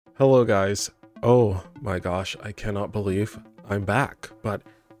Hello guys. Oh my gosh, I cannot believe I'm back, but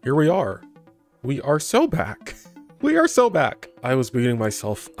here we are. We are so back. We are so back. I was beating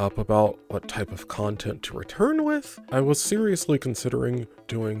myself up about what type of content to return with. I was seriously considering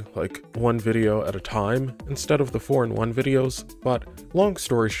doing like one video at a time instead of the 4-in-1 videos, but long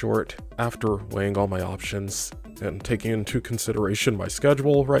story short, after weighing all my options and taking into consideration my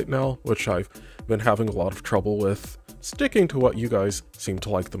schedule right now, which I've been having a lot of trouble with, sticking to what you guys seem to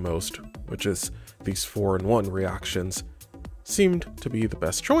like the most, which is these 4-in-1 reactions, seemed to be the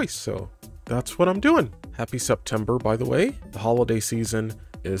best choice, so that's what I'm doing. Happy September, by the way. The holiday season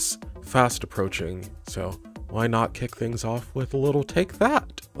is fast approaching, so why not kick things off with a little Take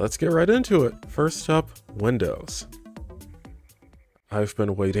That? Let's get right into it. First up, Windows. I've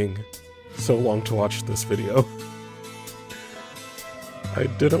been waiting so long to watch this video. I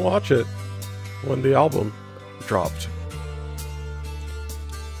didn't watch it when the album dropped.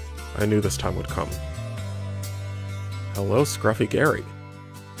 I knew this time would come. Hello, Scruffy Gary.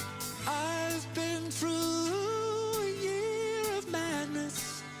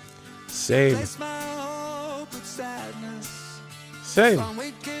 Same. Same.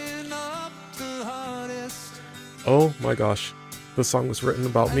 Oh my gosh, the song was written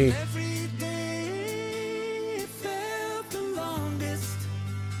about me.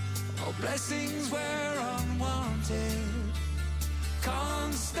 Blessings were unwanted,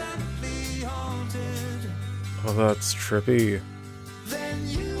 constantly haunted. Oh, that's trippy. Then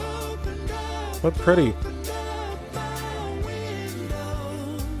you opened up, But pretty. opened up my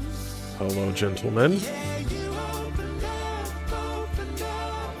windows. Hello, gentlemen. Yeah, you opened up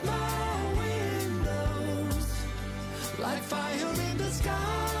my windows. Like fire in the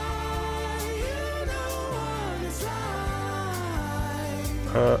sky, you know what it's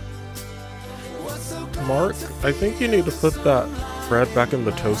like. What's so Mark, I think you need to put that bread back in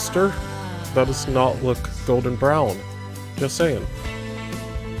the toaster. That does not look golden brown. Just saying.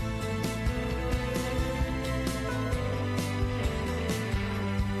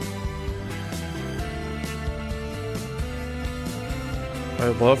 I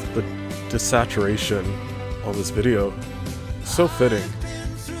love the desaturation on this video. So fitting.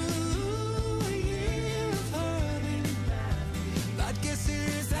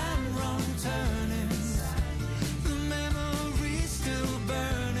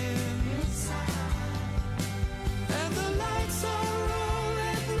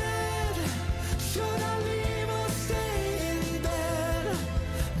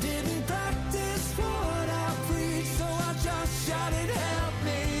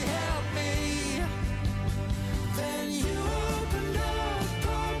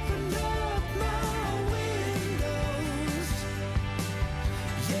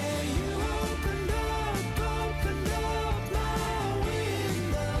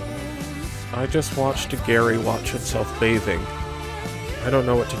 I just watched Gary watch himself bathing. I don't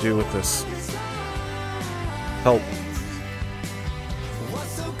know what to do with this. Help.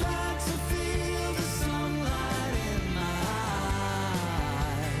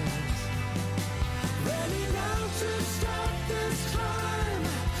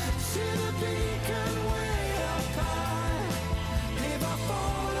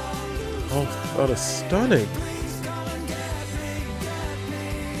 Oh, that is stunning.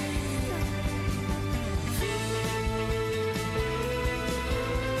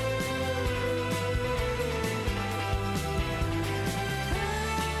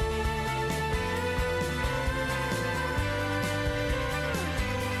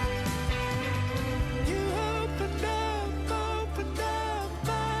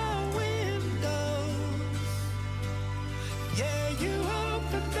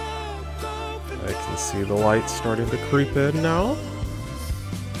 I can see the light starting to creep in now.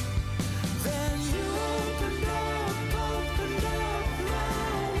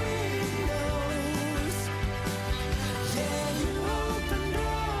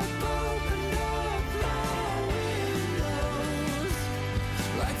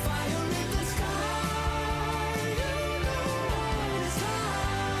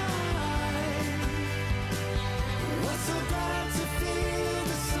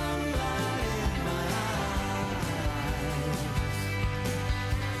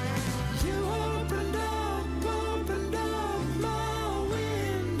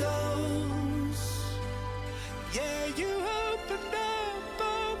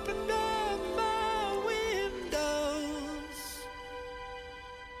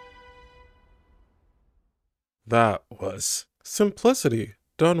 That was simplicity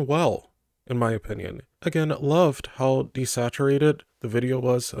done well, in my opinion. Again, loved how desaturated the video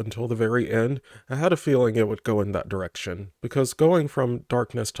was until the very end, I had a feeling it would go in that direction, because going from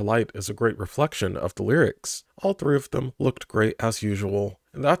darkness to light is a great reflection of the lyrics. All three of them looked great as usual,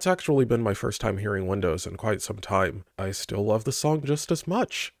 and that's actually been my first time hearing Windows in quite some time. I still love the song just as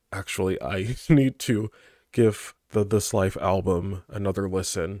much. Actually, I need to give the This Life album another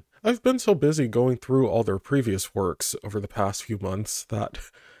listen. I've been so busy going through all their previous works over the past few months that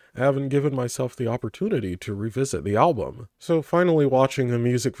I haven't given myself the opportunity to revisit the album. So finally watching a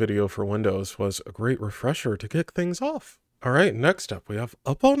music video for Windows was a great refresher to kick things off. Alright, next up we have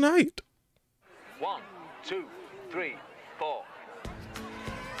Up All Night. 1, 2, 3, 4.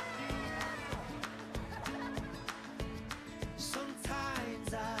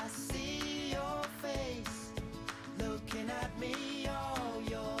 Sometimes I see your face looking at me, all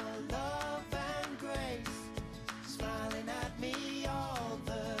your love and grace, smiling at me, all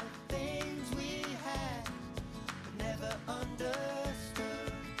the things we had but never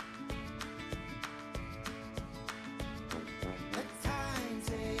understood. At times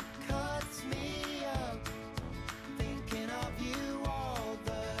it cuts me up thinking of you, all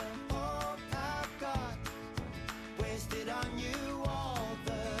the hope I've got wasted on you, all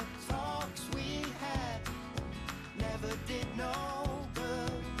the talks we had never did no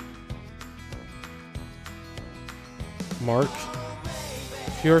good. Mark,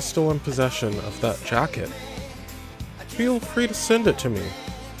 if you're still in possession of that jacket, feel free to send it to me.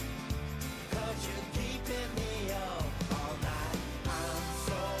 Cause you're keeping me up all night. I'm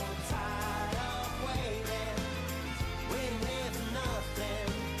so tired of waiting, waiting here for nothing.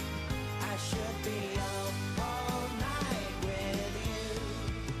 I should be up all night with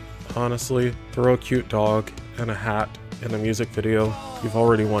you. Honestly, throw a cute dog and a hat in a music video, you've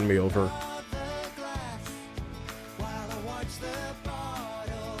already won me over. The glass while I watch the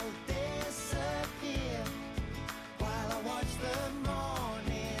bottle disappear, while I watch the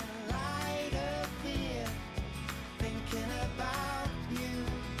morning light appear, thinking about you.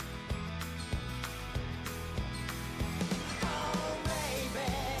 Oh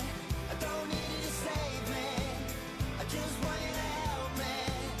baby, I don't need you to save me, I just want you to help me,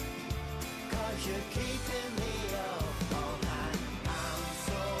 cause you're keeping me up all night. I'm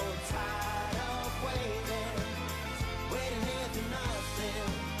so tired of waiting, waiting here for nothing.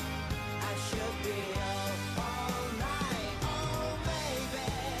 I should be up all night. Oh baby,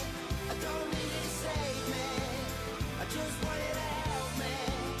 I don't need you to save me, I just want you to help me,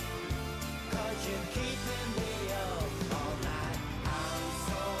 cause you're keeping me up all night. I'm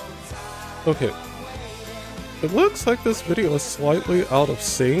so tired Okay, of waiting. it looks like this video is slightly out of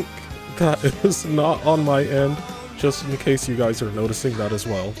sync. That is not on my end, just in case you guys are noticing that as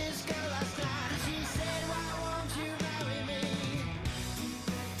well. This girl last night, she said, why won't you marry me?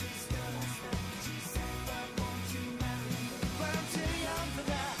 This girl last night, she said, why won't you marry me? But I'm too young for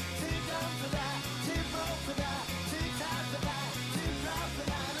that, too dumb for that, too broke for that, too tired for that, too proud for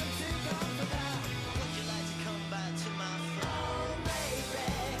that, I'm too gone for that. Would you like to come back to my throne? Oh baby,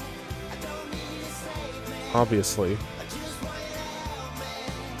 I don't need you to save me, Obviously. I just want you to help me,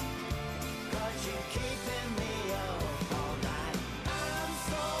 cause you're keeping me up all night. I'm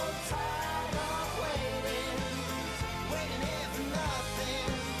so tired of waiting, waiting here for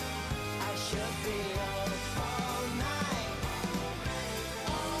nothing. I should be up all night.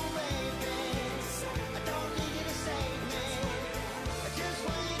 Oh baby, I don't need you to save me, I just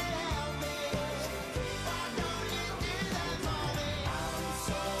want you to help me. Why don't you do that for me? I'm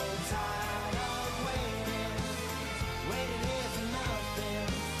so tired of waiting, waiting here for nothing.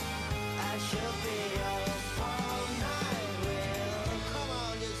 I should be up all night. Well, come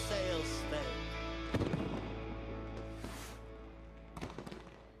on, just say you'll stay.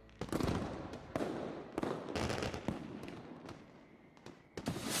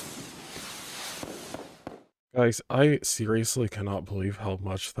 Guys, I seriously cannot believe how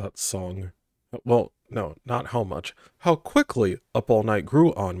much that song, well, no, not how much, how quickly Up All Night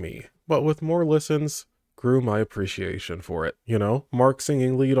grew on me. But with more listens, grew my appreciation for it. You know, Mark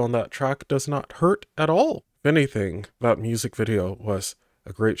singing lead on that track does not hurt at all. If anything, that music video was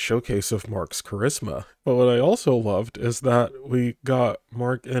a great showcase of Mark's charisma. But what I also loved is that we got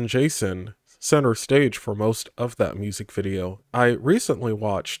Mark and Jason center stage for most of that music video. I recently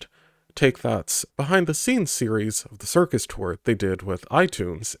watched Take That's behind the scenes series of the circus tour they did with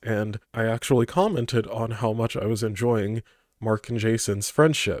iTunes, and I actually commented on how much I was enjoying Mark and Jason's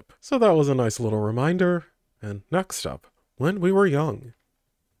friendship. So that was a nice little reminder. And next up, When We Were Young.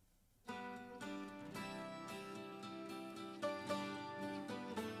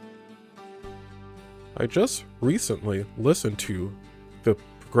 I just recently listened to the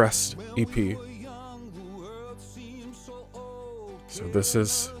Progressed EP, So this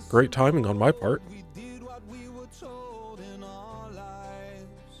is great timing on my part. We did what we were told in our lives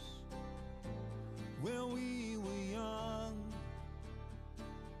when we were young.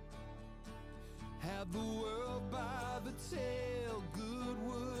 Had the world by the tail, good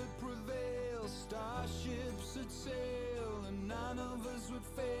would prevail, starships would sail, and none of us would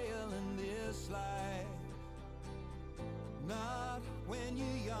fail in this life. Not when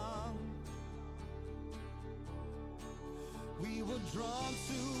you're young. We were drawn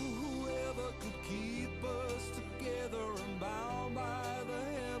to whoever could keep us together and bound by the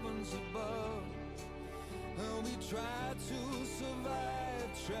heavens above. And we tried to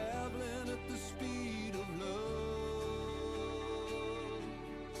survive, traveling at the speed of love.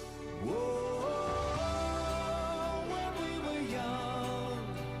 Whoa, when we were young,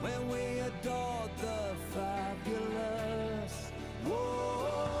 when we adored the fabulous.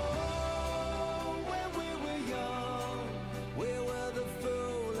 Whoa, when we were young, we were the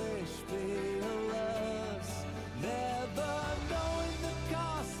foolish fearless, never knowing the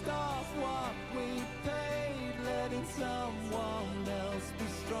cost of what we paid, letting someone else be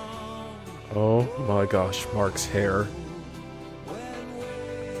strong. Oh my gosh, Mark's hair. When we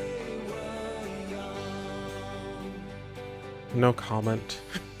were young, No comment.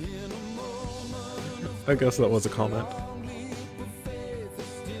 in a moment of I guess that was a comment. long leap of faith, there's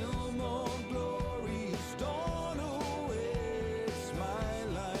still more glory stored away. It's my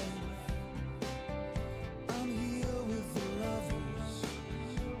life. I'm here with the lovers,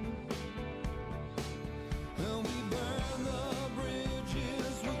 and we burn the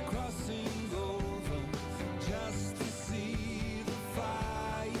bridges we're crossing over, just to see the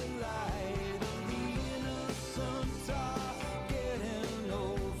firelight of the innocent are getting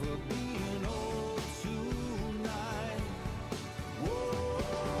over being old tonight. Whoa,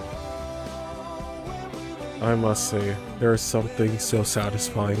 when we were I must say, there is something so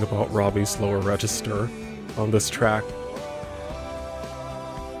satisfying about Robbie's lower register on this track.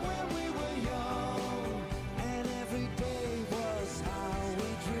 when we were young, and every day was how we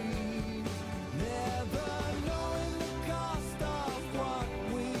dreamed, never knowing the cost of what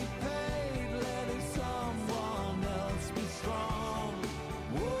we paid, letting someone else be strong.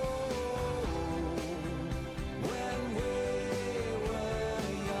 Whoa, when we were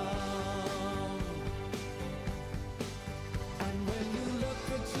young, and when you look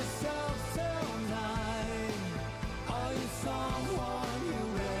at yourself tonight, are you someone you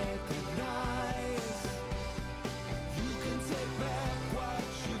recognize? You can take back what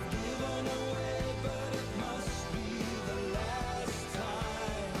you've given away, but it must be the last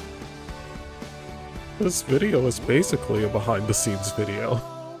time. This video is basically a behind the scenes video,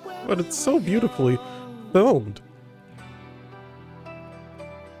 but it's so beautifully filmed.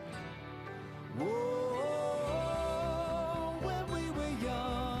 Whoa, when we were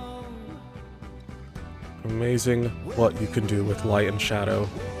young. Amazing what you can do with light and shadow.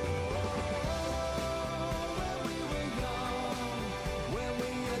 When we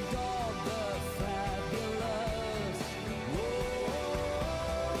adored the fabulous. When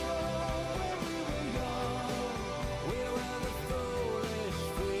we were young, we were the foolish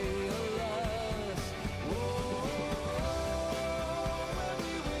fearless. When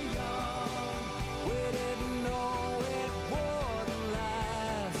we were young, we didn't know it wouldn't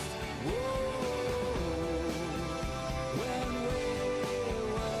last. When we were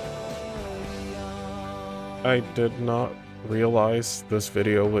young. I did not realize this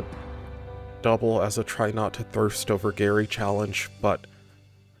video would double as a try not to thirst over Gary challenge, but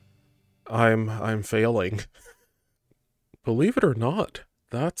I'm failing. Believe it or not,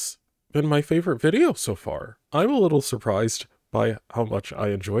 that's been my favorite video so far. I'm a little surprised by how much I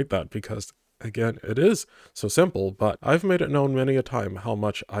enjoyed that because, again, it is so simple, but I've made it known many a time how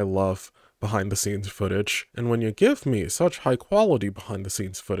much I love behind the scenes footage, and when you give me such high quality behind the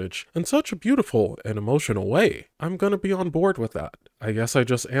scenes footage in such a beautiful and emotional way, I'm gonna be on board with that. I guess I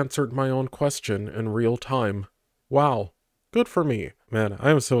just answered my own question in real time. Wow, good for me. Man,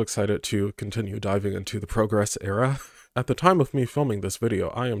 I am so excited to continue diving into the Progress era. At the time of me filming this video,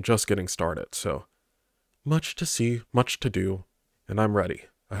 I am just getting started, so much to see, much to do, and I'm ready.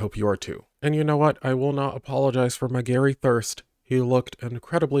 I hope you are too. And you know what? I will not apologize for my Gary thirst. He looked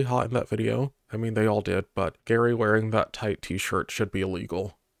incredibly hot in that video. I mean, they all did, but Gary wearing that tight t-shirt should be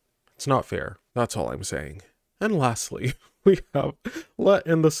illegal. It's not fair. That's all I'm saying. And lastly, we have Let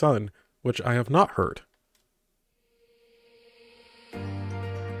in the Sun, which I have not heard.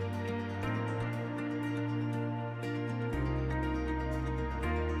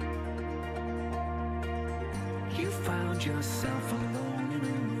 You found yourself alone in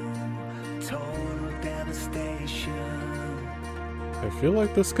a room, total devastation. I feel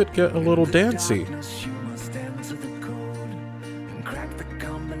like this could get a little dancey. Darkness, you must enter the code and crack the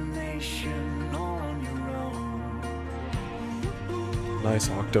combination all on your own. Nice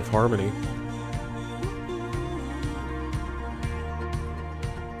octave harmony.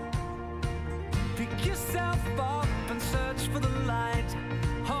 Pick yourself up and search for the light,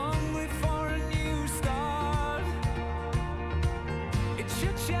 hungry for a new start. It's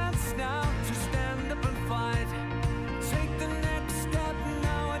your chance now to stand up and fight. Take the next step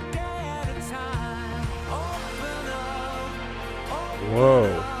now, a day at a time. Open up, Whoa.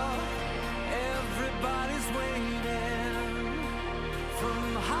 everybody's waiting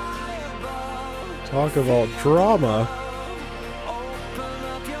from high above. Talk about drama. Open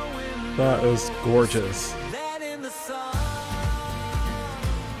up your window. That is gorgeous. Let in the sun.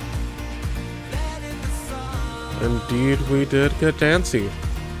 Let in the sun. Indeed, we did get dancey.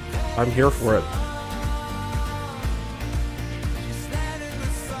 I'm here for it. Just let in the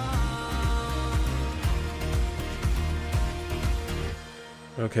sun.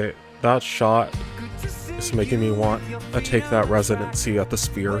 Okay, that shot Good to see is making me want to take that residency at the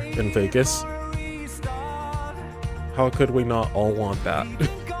Sphere in Vegas. a restart. How could we not all want that?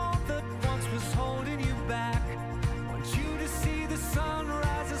 Think all that once was holding you back. Want you to see the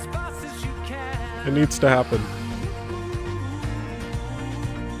sunrise as fast as you can. It needs to happen.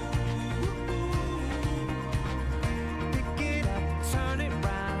 Pick it up, turn it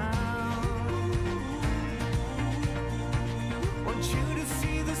round. Want you to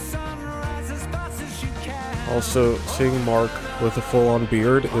see the sunrise as fast as you can. Also, seeing Mark with a full-on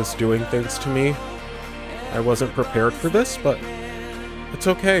beard is doing things to me. I wasn't prepared for this, but it's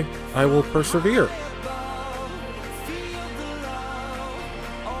okay. I will persevere. Feel the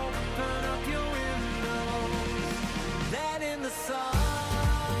love. Open up your windows. Let in the sun.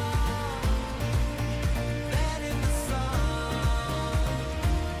 Let in the sun.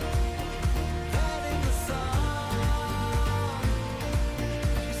 Let in the sun.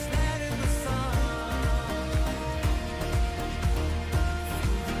 Just let in the sun.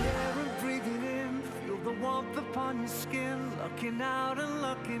 Feel the air and breathe it in. Feel the warmth upon your skin. Looking out and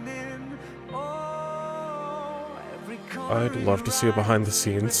looking in. Oh, every corner I'd love to see a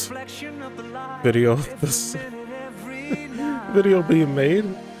behind-the-scenes reflection of the light. video of this Every night. video being made,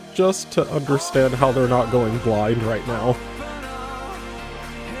 just to understand how they're not going blind right now.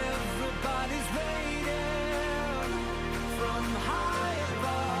 Everybody's waiting from high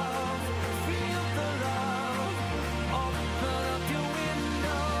above. Feel the love. Open up your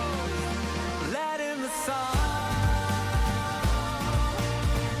windows. Let in the sun.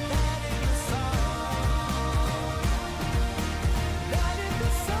 Let in the sun. Let in the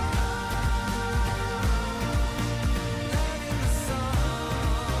sun. Let in the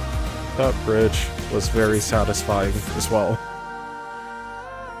sun. That bridge was very satisfying as well.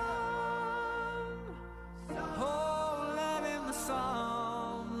 Oh, let in the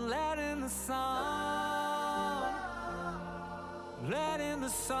sun, let in the sun, let in the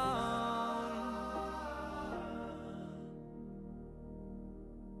sun.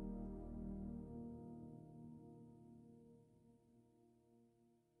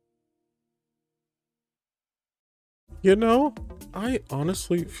 You know, I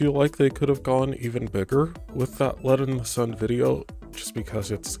honestly feel like they could have gone even bigger with that Let in the Sun video, just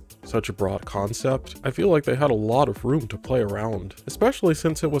because it's such a broad concept. I feel like they had a lot of room to play around, especially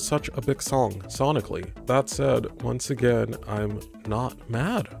since it was such a big song sonically. That said, once again, I'm not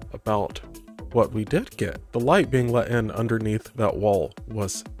mad about what we did get. The light being let in underneath that wall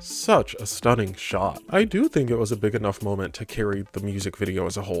was such a stunning shot. I do think it was a big enough moment to carry the music video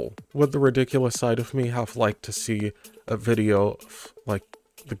as a whole. Would the ridiculous side of me have liked to see a video of, like,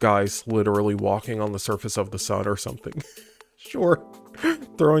 the guys literally walking on the surface of the sun or something? Sure.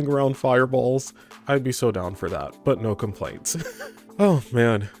 Throwing around fireballs. I'd be so down for that, but no complaints. Oh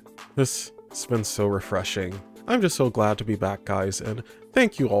man, this has been so refreshing. I'm just so glad to be back, guys, and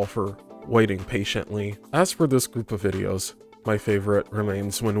thank you all for waiting patiently. As for this group of videos, my favorite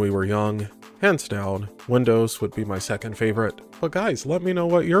remains When We Were Young. Hands down, Windows would be my second favorite. But guys, let me know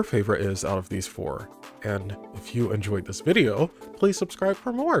what your favorite is out of these four. And if you enjoyed this video, please subscribe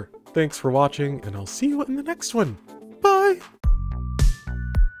for more. Thanks for watching, and I'll see you in the next one. Bye!